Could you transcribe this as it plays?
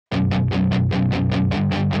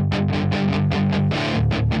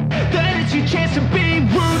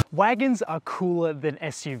Wagons are cooler than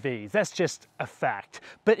SUVs, that's just a fact.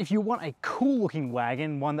 But if you want a cool looking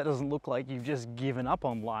wagon, one that doesn't look like you've just given up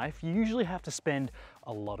on life, you usually have to spend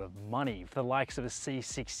a lot of money for the likes of a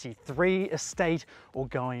C63 estate or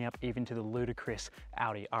going up even to the ludicrous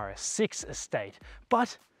Audi RS6 estate.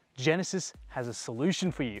 But Genesis has a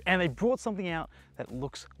solution for you, and they brought something out that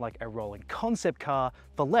looks like a rolling concept car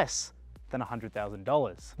for less than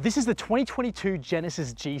 $100,000. This is the 2022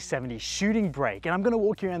 Genesis G70 Shooting Brake, and I'm gonna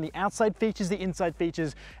walk you around the outside features, the inside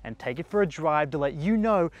features, and take it for a drive to let you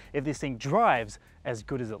know if this thing drives as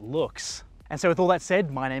good as it looks. And so with all that said,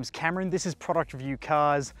 my name's Cameron, this is Product Review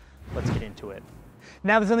Cars, let's get into it.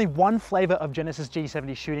 Now there's only one flavour of Genesis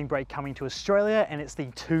G70 Shooting Brake coming to Australia, and it's the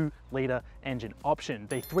 2-litre engine option.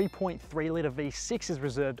 The 3.3-litre V6 is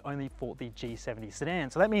reserved only for the G70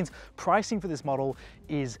 sedan. So that means pricing for this model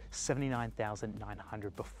is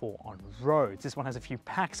 $79,900 before on roads. This one has a few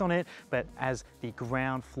packs on it, but as the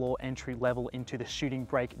ground floor entry level into the Shooting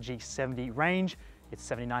Brake G70 range, it's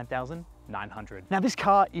 $79,900. Now this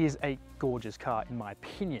car is a gorgeous car in my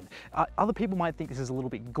opinion. Other people might think this is a little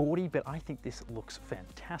bit gaudy, but I think this looks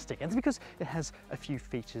fantastic. And it's because it has a few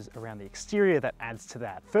features around the exterior that adds to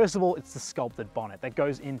that. First of all, it's the sculpted bonnet that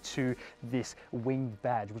goes into this winged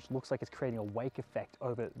badge, which looks like it's creating a wake effect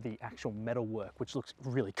over the actual metalwork, which looks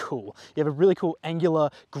really cool. You have a really cool angular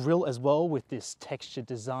grille as well with this texture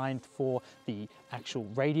designed for the actual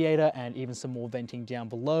radiator, and even some more venting down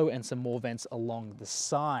below and some more vents along the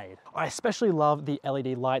side. I especially love the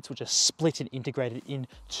LED lights, which are split and integrated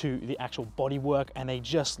into the actual bodywork, and they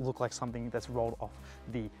just look like something that's rolled off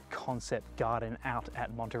the concept garden out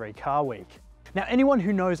at Monterey Car Week. Now, anyone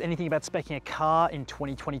who knows anything about speccing a car in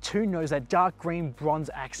 2022 knows that dark green, bronze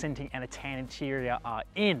accenting, and a tan interior are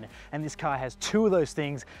in, and this car has two of those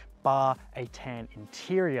things, bar a tan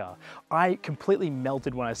interior. I completely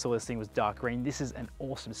melted when I saw this thing was dark green. This is an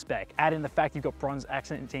awesome spec. Add in the fact you've got bronze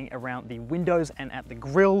accenting around the windows and at the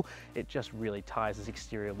grille, it just really ties this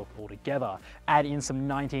exterior look all together. Add in some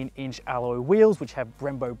 19-inch alloy wheels, which have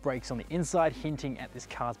Brembo brakes on the inside, hinting at this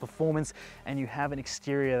car's performance, and you have an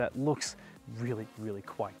exterior that looks really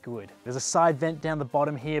quite good. There's a side vent down the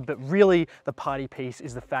bottom here, but really the party piece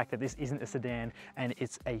is the fact that this isn't a sedan and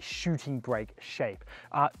it's a shooting brake shape.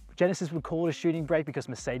 Genesis would call it a shooting brake because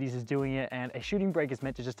Mercedes is doing it, and a shooting brake is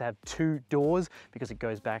meant to just have two doors because it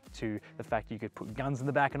goes back to the fact you could put guns in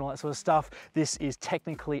the back and all that sort of stuff. This is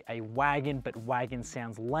technically a wagon, but wagon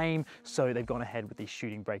sounds lame, so they've gone ahead with the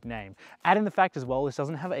shooting brake name. Add in the fact as well, this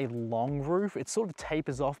doesn't have a long roof. It sort of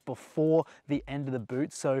tapers off before the end of the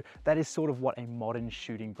boot, so that is sort of what a modern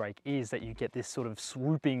shooting brake is, that you get this sort of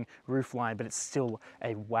swooping roof line, but it's still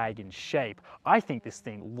a wagon shape. I think this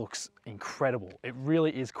thing looks incredible. It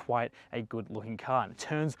really is quite a good looking car, and it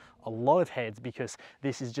turns a lot of heads because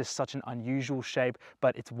this is just such an unusual shape,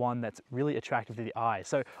 but it's one that's really attractive to the eye.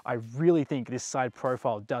 So I really think this side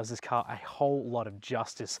profile does this car a whole lot of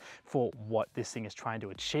justice for what this thing is trying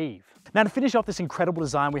to achieve. Now, to finish off this incredible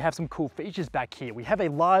design, we have some cool features back here. We have a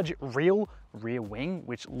large rear wing,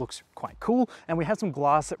 which looks quite cool, and we have some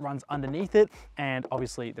glass that runs underneath it, and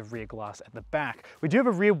obviously the rear glass at the back. We do have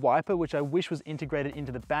a rear wiper, which I wish was integrated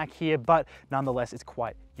into the back here, but nonetheless it's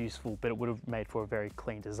quite useful, but it would have made for a very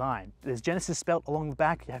clean design. There's Genesis spelt along the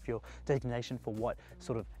back. You have your designation for what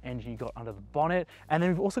sort of engine you got under the bonnet, and then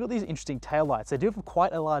we've also got these interesting taillights. They do have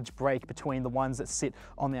quite a large break between the ones that sit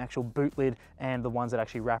on the actual boot lid and the ones that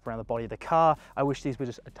actually wrap around the body of the car. I wish these were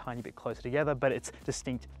just a tiny bit closer together, but it's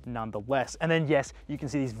distinct nonetheless. And then yes, you can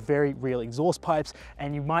see these very real exhaust pipes,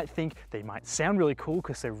 and you might think they might sound really cool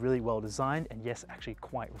because they're really well designed, and yes, actually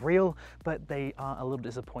quite real, but they are a little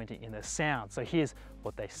disappointing in their sound. So here's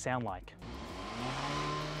what they sound like.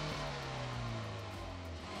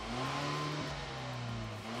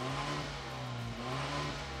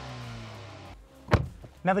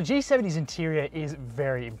 Now the G70's interior is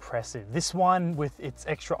very impressive. This one with its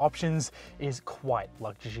extra options is quite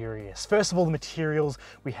luxurious. First of all, the materials,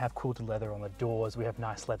 we have quilted leather on the doors, we have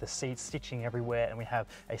nice leather seats, stitching everywhere, and we have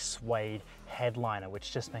a suede headliner,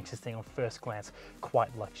 which just makes this thing on first glance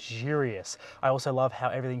quite luxurious. I also love how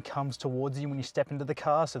everything comes towards you when you step into the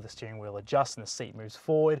car, so the steering wheel adjusts and the seat moves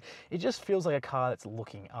forward. It just feels like a car that's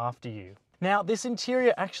looking after you. Now, this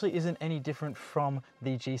interior actually isn't any different from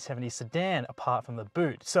the G70 sedan apart from the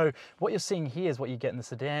boot. So what you're seeing here is what you get in the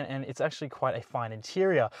sedan, and it's actually quite a fine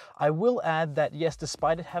interior. I will add that yes,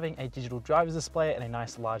 despite it having a digital driver's display and a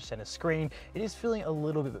nice large center screen, it is feeling a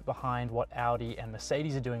little bit behind what Audi and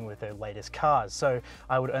Mercedes are doing with their latest cars. So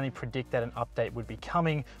I would only predict that an update would be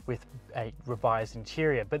coming with a revised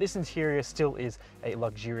interior, but this interior still is a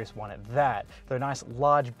luxurious one at that. There are nice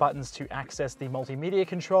large buttons to access the multimedia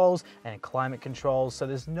controls and climate controls, so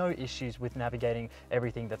there's no issues with navigating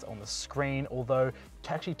everything that's on the screen, although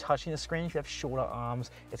actually touching the screen, if you have shorter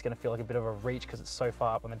arms, it's going to feel like a bit of a reach because it's so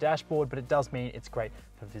far up on the dashboard, but it does mean it's great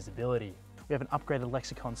for visibility. We have an upgraded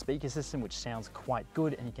Lexicon speaker system, which sounds quite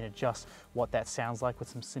good, and you can adjust what that sounds like with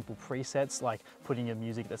some simple presets, like putting your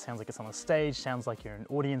music that sounds like it's on a stage, sounds like you're in an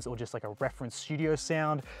audience, or just like a reference studio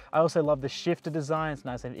sound. I also love the shifter design. It's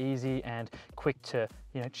nice and easy and quick to,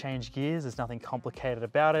 change gears. There's nothing complicated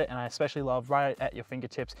about it, and I especially love right at your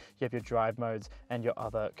fingertips, you have your drive modes and your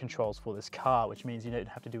other controls for this car, which means you don't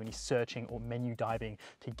have to do any searching or menu diving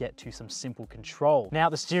to get to some simple control. Now,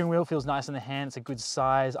 the steering wheel feels nice in the hand. It's a good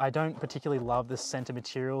size. I don't particularly love the center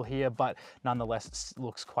material here, but nonetheless, it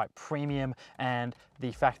looks quite premium, and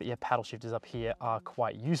the fact that your paddle shifters up here are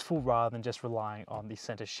quite useful rather than just relying on the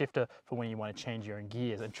center shifter for when you want to change your own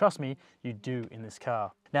gears. And trust me, you do in this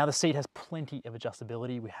car. Now, the seat has plenty of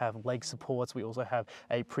adjustability. We have leg supports. We also have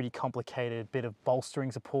a pretty complicated bit of bolstering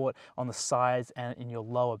support on the sides and in your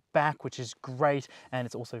lower back, which is great. And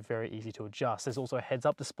it's also very easy to adjust. There's also a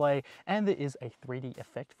heads-up display, and there is a 3D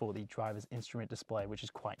effect for the driver's instrument display, which is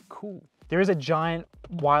quite cool. There is a giant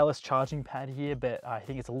wireless charging pad here, but I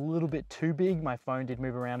think it's a little bit too big. My phone did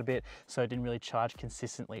move around a bit, so it didn't really charge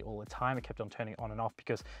consistently all the time. It kept on turning on and off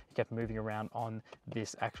because it kept moving around on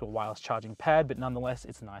this actual wireless charging pad, but nonetheless,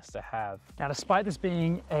 it's nice to have. Now, despite this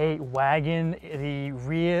being a wagon, the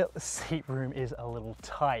rear seat room is a little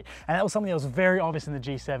tight. And that was something that was very obvious in the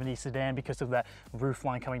G70 sedan because of that roof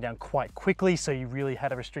line coming down quite quickly, so you really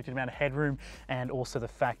had a restricted amount of headroom, and also the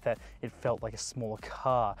fact that it felt like a smaller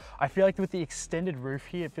car. I feel like with the extended roof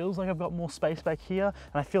here, it feels like I've got more space back here,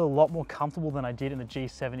 and I feel a lot more comfortable than I did in the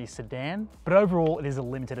G70 sedan. But overall, it is a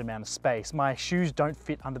limited amount of space. My shoes don't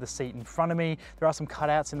fit under the seat in front of me. There are some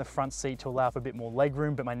cutouts in the front seat to allow for a bit more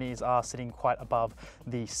legroom, but my knees are sitting quite above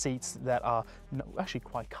the seats that are actually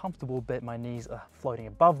quite comfortable, but my knees are floating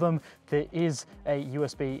above them. There is a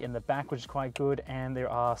USB in the back, which is quite good, and there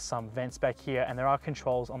are some vents back here, and there are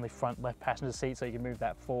controls on the front left passenger seat, so you can move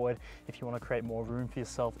that forward if you want to create more room for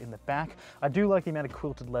yourself in the back. I do like the amount of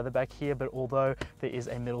quilted leather back here, but although there is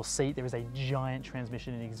a middle seat, there is a giant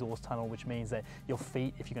transmission and exhaust tunnel, which means that your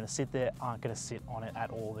feet, if you're going to sit there, aren't going to sit on it at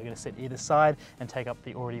all. They're going to sit either side and take up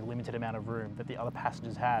the already limited amount of room that the other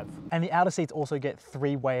passengers have. And the outer seats also get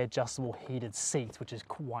three-way adjustable heated seats, which is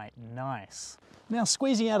quite nice. Now,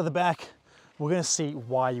 squeezing out of the back, we're going to see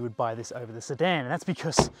why you would buy this over the sedan, and that's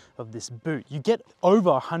because of this boot. You get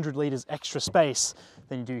over 100 litres extra space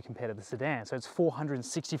than you do compared to the sedan, so it's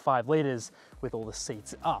 465 litres with all the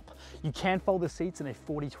seats up. You can fold the seats in a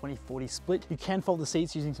 40-20-40 split. You can fold the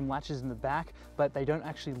seats using some latches in the back, but they don't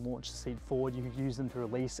actually launch the seat forward. You can use them to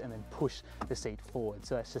release and then push the seat forward,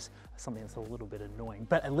 so that's just something that's a little bit annoying.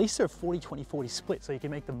 But at least they're a 40-20-40 split, so you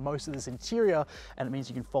can make the most of this interior, and it means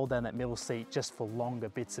you can fold down that middle seat just for longer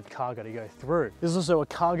bits of cargo to go through. There's also a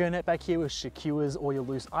cargo net back here which secures all your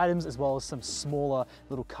loose items, as well as some smaller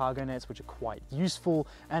little cargo nets which are quite useful,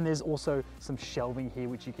 and there's also some shelving here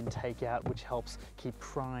which you can take out, which helps keep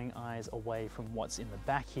prying eyes away from what's in the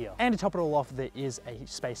back here. And to top it all off, there is a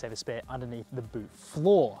space saver spare underneath the boot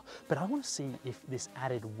floor. But I want to see if this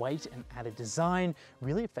added weight and added design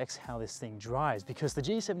really affects how this thing drives, because the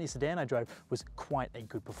G70 sedan I drove was quite a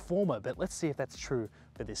good performer, but let's see if that's true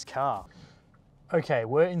for this car. Okay,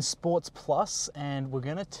 we're in Sports Plus, and we're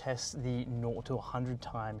gonna test the 0 to 100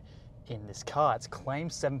 time in this car. It's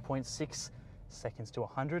claimed 7.6 seconds to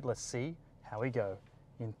 100. Let's see how we go.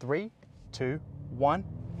 In 3, 2, 1.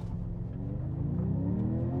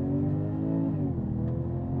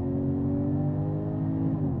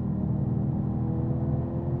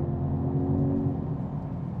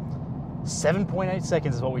 .8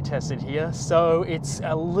 seconds is what we tested here, so it's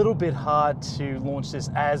a little bit hard to launch this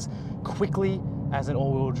as quickly as an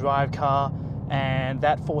all-wheel drive car, and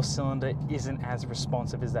that 4-cylinder isn't as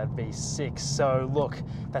responsive as that V6. So look,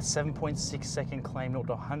 that 7.6 second claim 0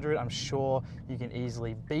 to 100, I'm sure you can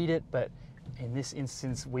easily beat it, but in this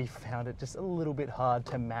instance, we found it just a little bit hard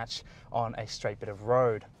to match on a straight bit of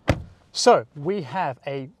road. So we have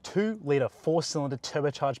a 2-litre 4-cylinder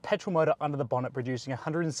turbocharged petrol motor under the bonnet, producing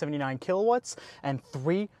 179 kilowatts and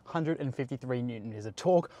 353 newton meters of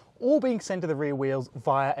torque, all being sent to the rear wheels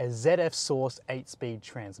via a ZF sourced 8-speed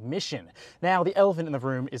transmission. Now, the elephant in the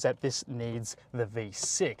room is that this needs the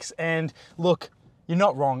V6. And look, you're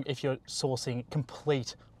not wrong if you're sourcing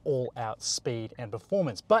complete all-out speed and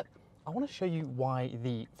performance, but I want to show you why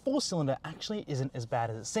the 4-cylinder actually isn't as bad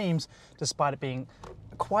as it seems, despite it being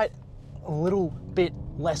quite a little bit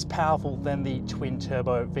less powerful than the twin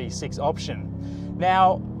turbo V6 option.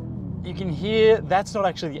 Now, you can hear that's not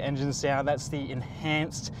actually the engine sound, that's the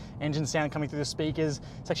enhanced engine sound coming through the speakers.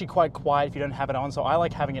 It's actually quite quiet if you don't have it on, so I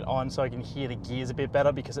like having it on so I can hear the gears a bit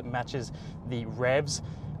better because it matches the revs.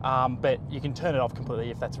 But you can turn it off completely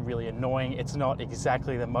if that's really annoying. It's not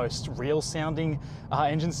exactly the most real sounding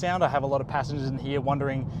engine sound. I have a lot of passengers in here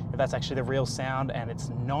wondering if that's actually the real sound, and it's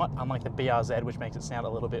not, unlike the BRZ, which makes it sound a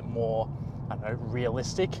little bit more, I don't know,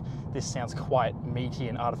 realistic. This sounds quite meaty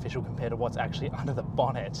and artificial compared to what's actually under the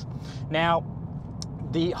bonnet. Now,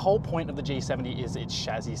 the whole point of the G70 is its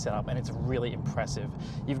chassis setup, and it's really impressive.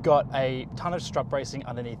 You've got a ton of strut bracing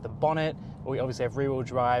underneath the bonnet. We obviously have rear-wheel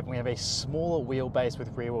drive, and we have a smaller wheelbase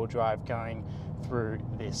with rear-wheel drive going through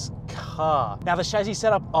this car. Now, the chassis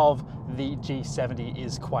setup of the G70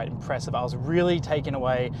 is quite impressive. I was really taken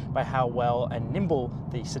away by how well and nimble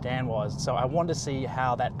the sedan was. So I wanted to see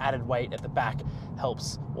how that added weight at the back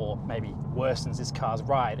helps or maybe worsens this car's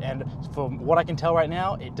ride. And from what I can tell right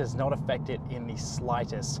now, it does not affect it in the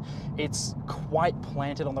slightest. It's quite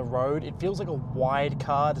planted on the road. It feels like a wide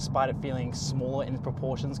car despite it feeling smaller in its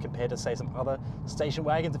proportions compared to, say, some other station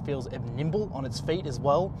wagons. It feels nimble on its feet as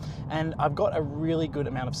well. And I've got a really good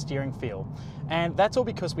amount of steering feel. And that's all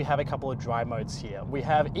because we have a couple of drive modes here. We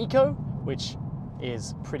have Eco, which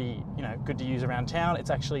is pretty, good to use around town. It's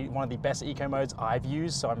actually one of the best eco modes I've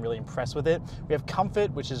used, so I'm really impressed with it. We have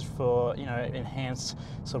Comfort, which is for, enhanced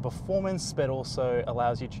sort of performance, but also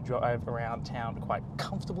allows you to drive around town quite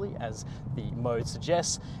comfortably, as the mode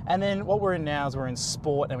suggests. And then what we're in now is we're in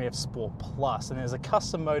Sport, and we have Sport Plus, and there's a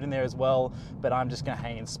custom mode in there as well, but I'm just gonna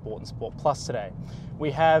hang in Sport and Sport Plus today.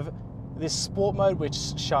 We have this Sport mode, which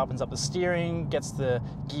sharpens up the steering, gets the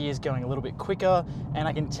gears going a little bit quicker, and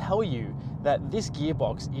I can tell you that this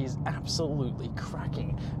gearbox is absolutely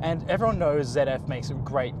cracking. And everyone knows ZF makes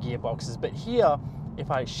great gearboxes, but here,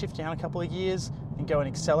 if I shift down a couple of gears and go and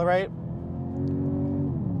accelerate,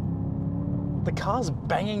 the car's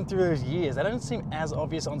banging through those gears. They don't seem as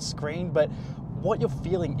obvious on screen, but what you're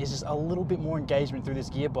feeling is just a little bit more engagement through this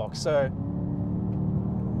gearbox. So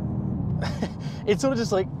it sort of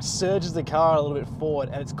just like surges the car a little bit forward,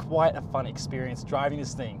 and it's quite a fun experience driving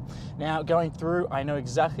this thing. Now, going through, I know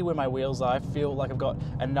exactly where my wheels are. I feel like I've got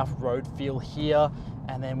enough road feel here,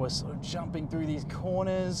 and then we're sort of jumping through these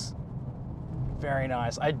corners. Very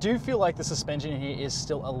nice. I do feel like the suspension in here is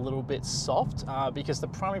still a little bit soft because the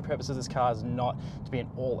primary purpose of this car is not to be an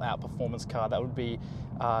all-out performance car. That would be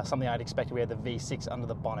something I'd expect if we had the V6 under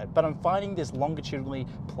the bonnet. But I'm finding this longitudinally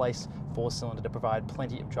placed 4-cylinder to provide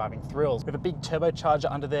plenty of driving thrills. We have a big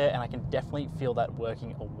turbocharger under there, and I can definitely feel that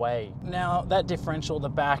working away. Now, that differential at the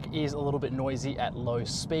back is a little bit noisy at low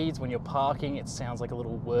speeds. When you're parking, it sounds like a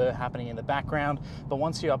little whir happening in the background, but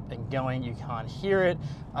once you're up and going, you can't hear it.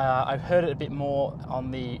 I've heard it a bit more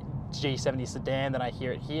on the G70 sedan than I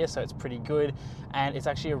hear it here, so it's pretty good, and it's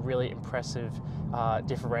actually a really impressive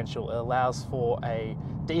differential. It allows for a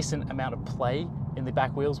decent amount of play in the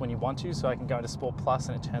back wheels when you want to, so I can go into Sport Plus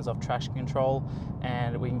and it turns off traction control,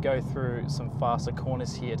 and we can go through some faster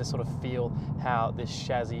corners here to sort of feel how this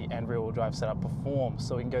chassis and rear-wheel drive setup performs.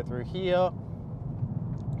 So we can go through here,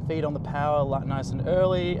 feed on the power nice and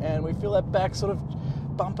early, and we feel that back sort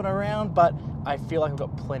of bumping around, but I feel like I've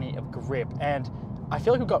got plenty of grip, and I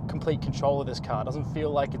feel like I've got complete control of this car. It doesn't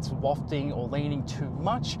feel like it's wafting or leaning too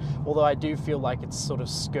much, although I do feel like it's sort of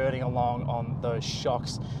skirting along on those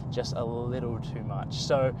shocks just a little too much.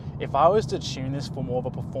 So if I was to tune this for more of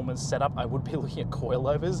a performance setup, I would be looking at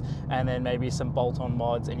coilovers and then maybe some bolt-on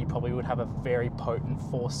mods, and you probably would have a very potent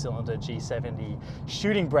 4-cylinder G70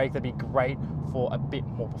 shooting brake that'd be great for a bit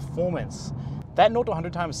more performance. That 0 to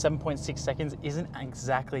 100 times 7.6 seconds isn't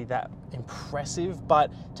exactly that impressive, but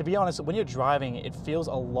to be honest, when you're driving, it feels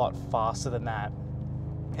a lot faster than that.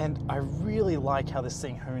 And I really like how this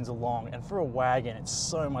thing hoons along, and for a wagon, it's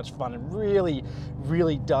so much fun and really,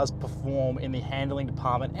 really does perform in the handling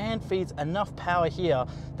department and feeds enough power here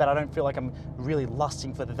that I don't feel like I'm really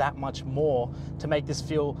lusting for that much more to make this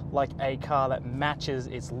feel like a car that matches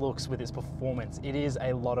its looks with its performance. It is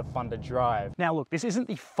a lot of fun to drive. Now look, this isn't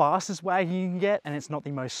the fastest wagon you can get, and it's not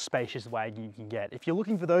the most spacious wagon you can get. If you're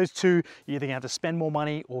looking for those two, you're either gonna have to spend more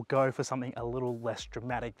money or go for something a little less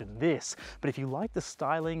dramatic than this. But if you like the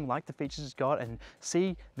style, like the features it's got, and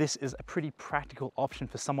see this is a pretty practical option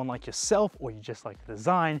for someone like yourself, or you just like the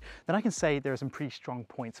design, then I can say there are some pretty strong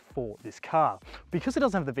points for this car. Because it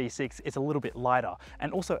doesn't have the V6, it's a little bit lighter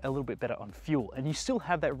and also a little bit better on fuel, and you still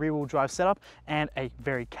have that rear-wheel drive setup and a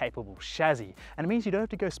very capable chassis, and it means you don't have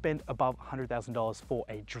to go spend above $100,000 for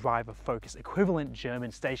a driver-focused equivalent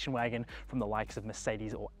German station wagon from the likes of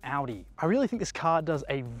Mercedes or Audi. I really think this car does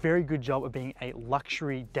a very good job of being a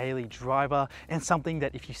luxury daily driver and something that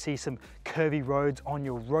that if you see some curvy roads on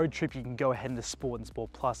your road trip, you can go ahead into Sport and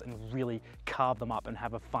Sport Plus and really carve them up and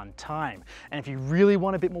have a fun time. And if you really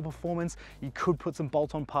want a bit more performance, you could put some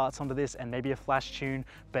bolt-on parts onto this and maybe a flash tune,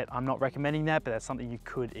 but I'm not recommending that, but that's something you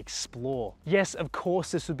could explore. Yes, of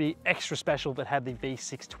course, this would be extra special if it had the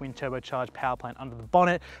V6 twin turbocharged power plant under the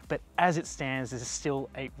bonnet, but as it stands, this is still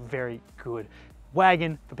a very good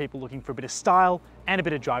wagon for people looking for a bit of style and a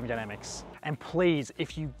bit of driving dynamics. And please,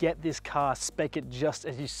 if you get this car, spec it just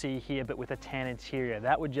as you see here, but with a tan interior.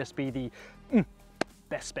 That would just be the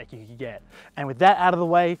best spec you could get. And with that out of the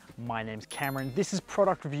way, my name's Cameron. This is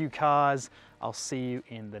Product Review Cars. I'll see you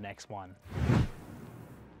in the next one.